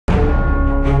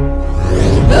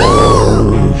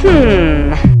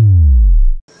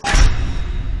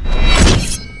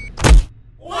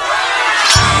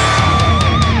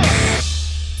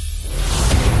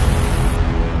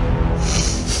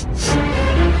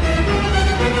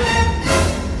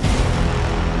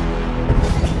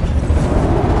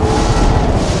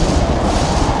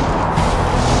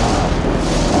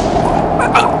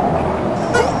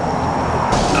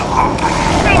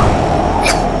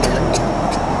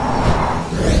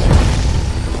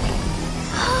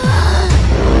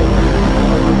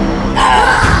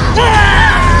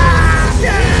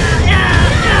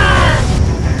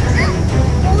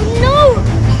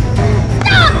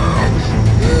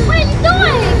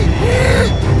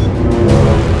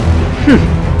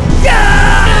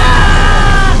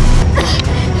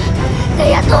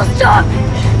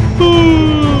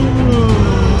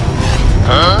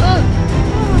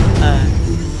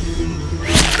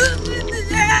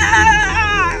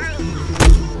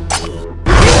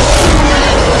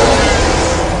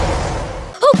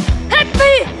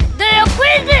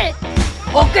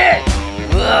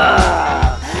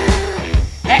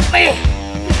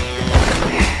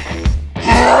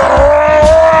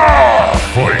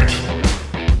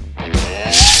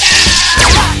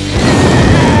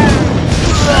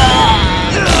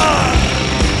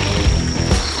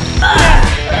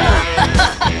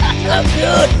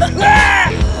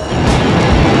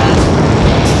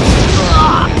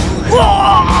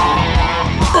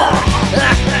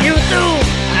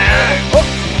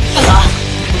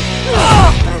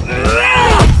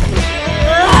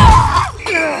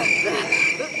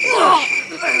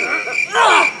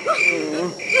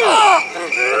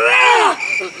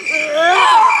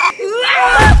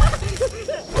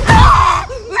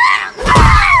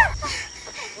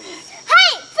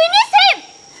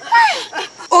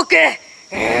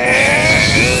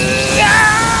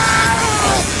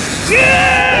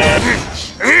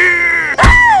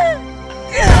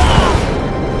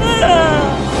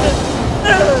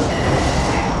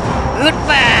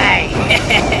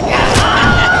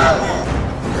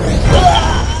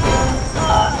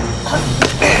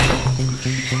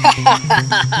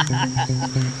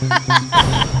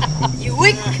You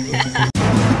weak.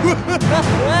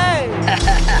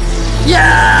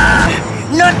 Yeah!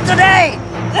 Not today!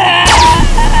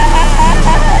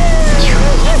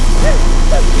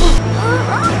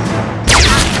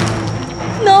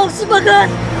 No, SuperHeros!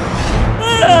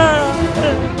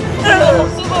 No,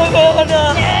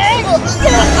 SuperHeros!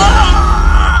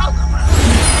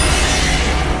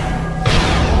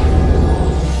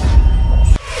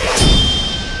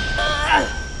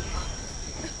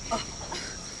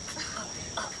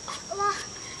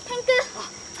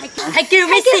 Thank you,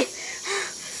 Missy.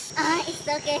 It's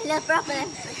okay, no problem.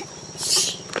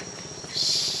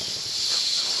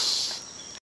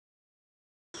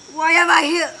 Why am I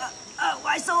here?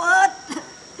 Why so hot?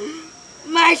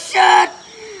 My shirt!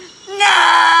 No!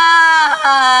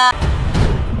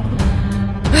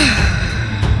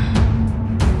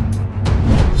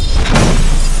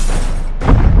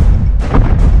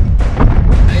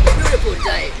 Beautiful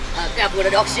day. Careful the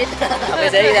dog shit. Bây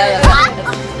giờ đi ra rồi.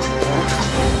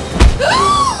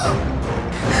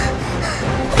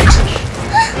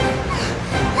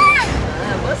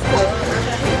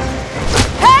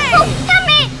 Hey! Help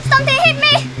me! Something hit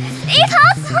me! It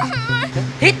hurts!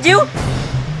 Hit you?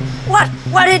 What?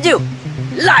 What did you?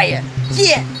 Liar!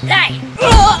 Yeah, liar!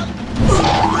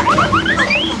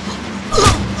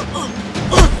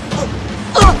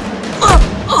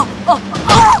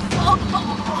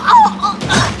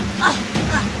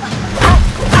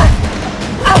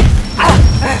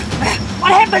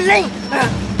 What happened, Lee?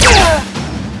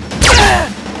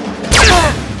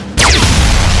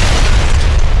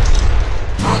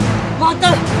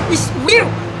 Monster is real!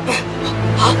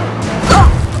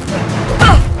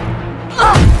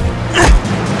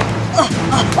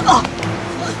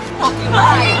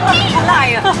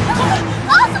 Liar!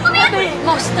 Oh, Superman!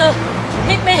 Monster!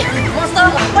 Hit me! Monster!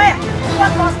 Where?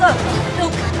 What monster?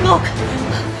 Look! Look!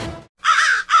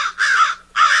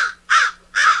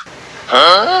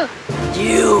 Huh?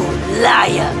 You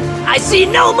liar! I see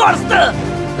no monster!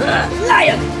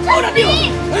 Liar! All of you!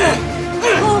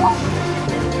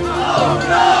 Oh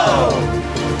no!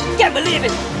 Can't believe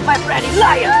it! My friend is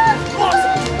liar!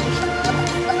 Monster!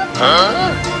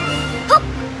 Huh?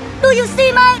 Do you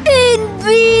see my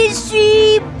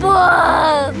invisible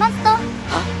monster?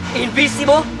 Huh?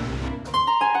 Invisible?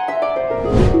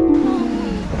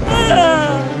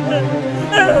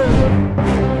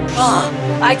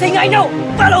 I think I know!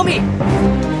 Follow me!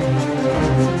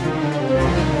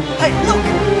 Hey, look!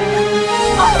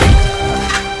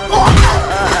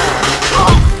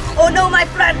 Oh no, my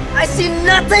friend! I see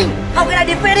nothing! How can I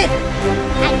defeat it?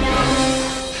 I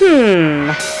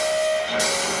know.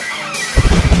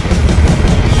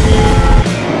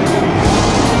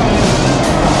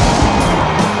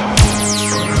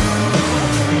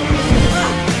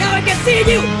 Now I can see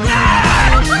you!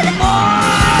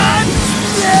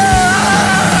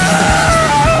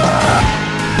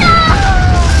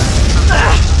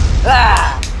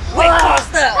 Wait,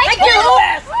 monster! Thank you!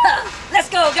 Let's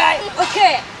go, guys!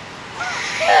 Okay!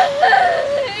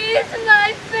 It's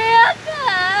my bed!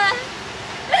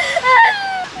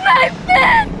 My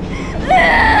bed!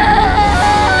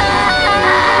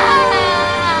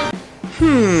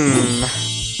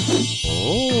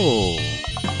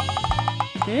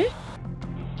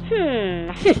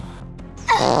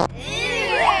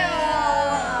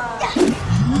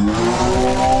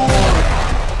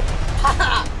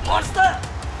 Monster!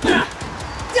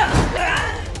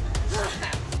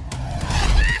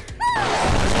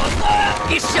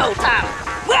 It's showtime!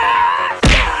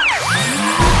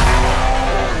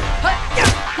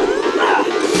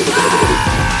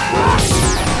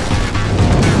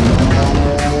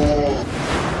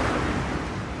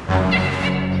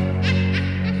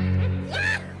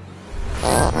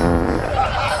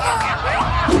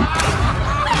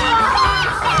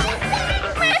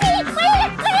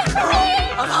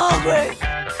 I'm hungry!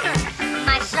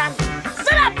 My son!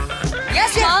 Shut up!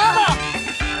 Yes, Mom!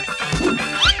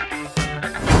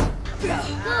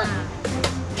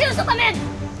 Kill Superman!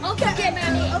 Okay, Get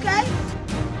ready. okay.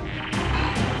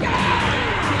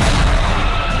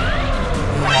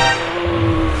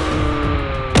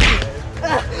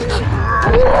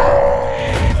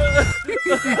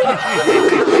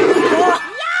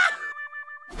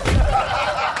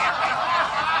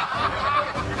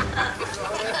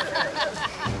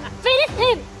 Finish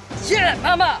him! Yeah,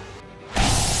 Mama!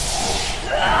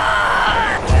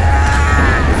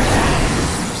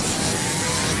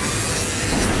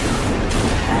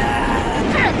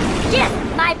 Yes,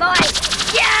 my boy!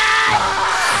 Yes!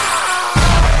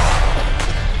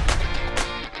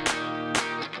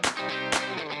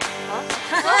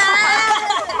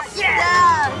 Yeah!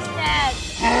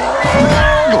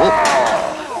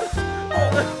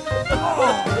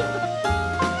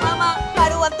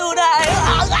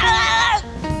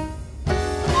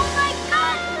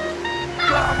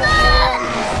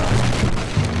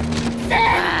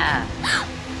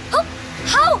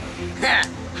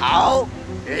 How?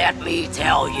 Let me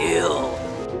tell you.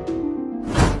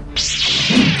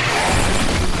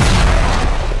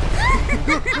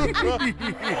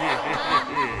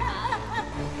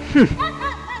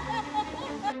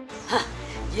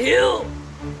 You!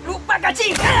 Lupa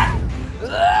kecil!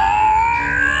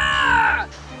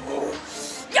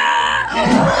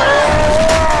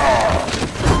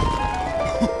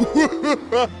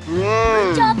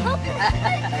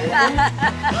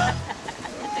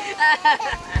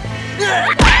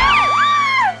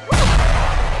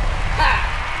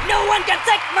 No one can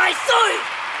take my soul!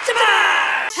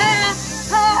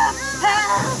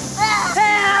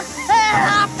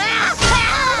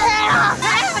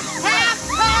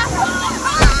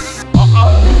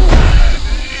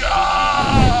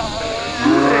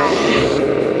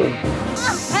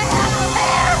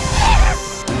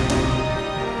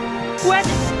 What?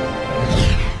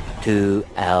 2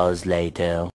 hours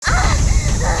later.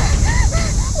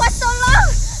 What's so long?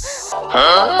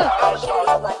 Huh?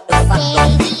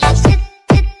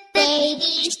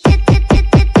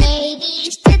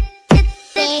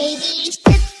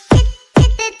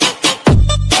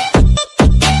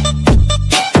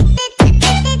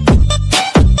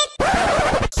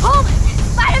 Oh,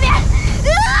 Spider-Man!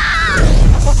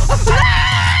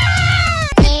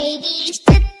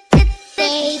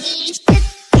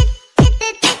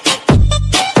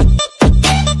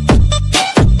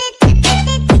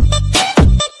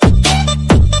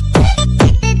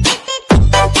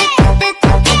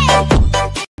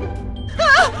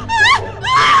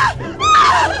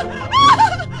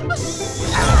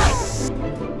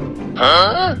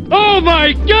 Huh? Oh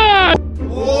my God!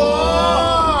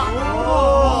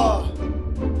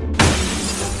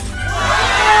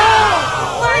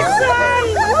 My son!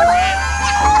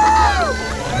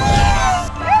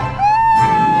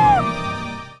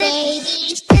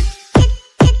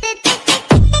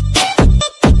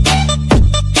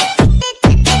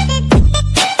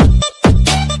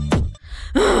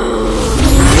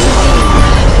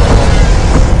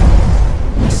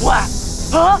 What?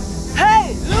 Huh?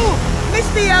 Hey, Lou!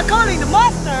 Misty are calling the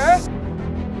monster!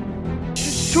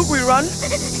 Should we run?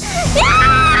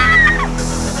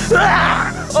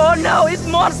 Oh no, it's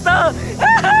monster!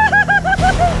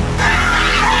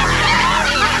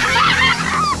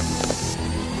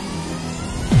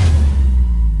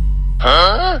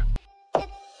 Huh?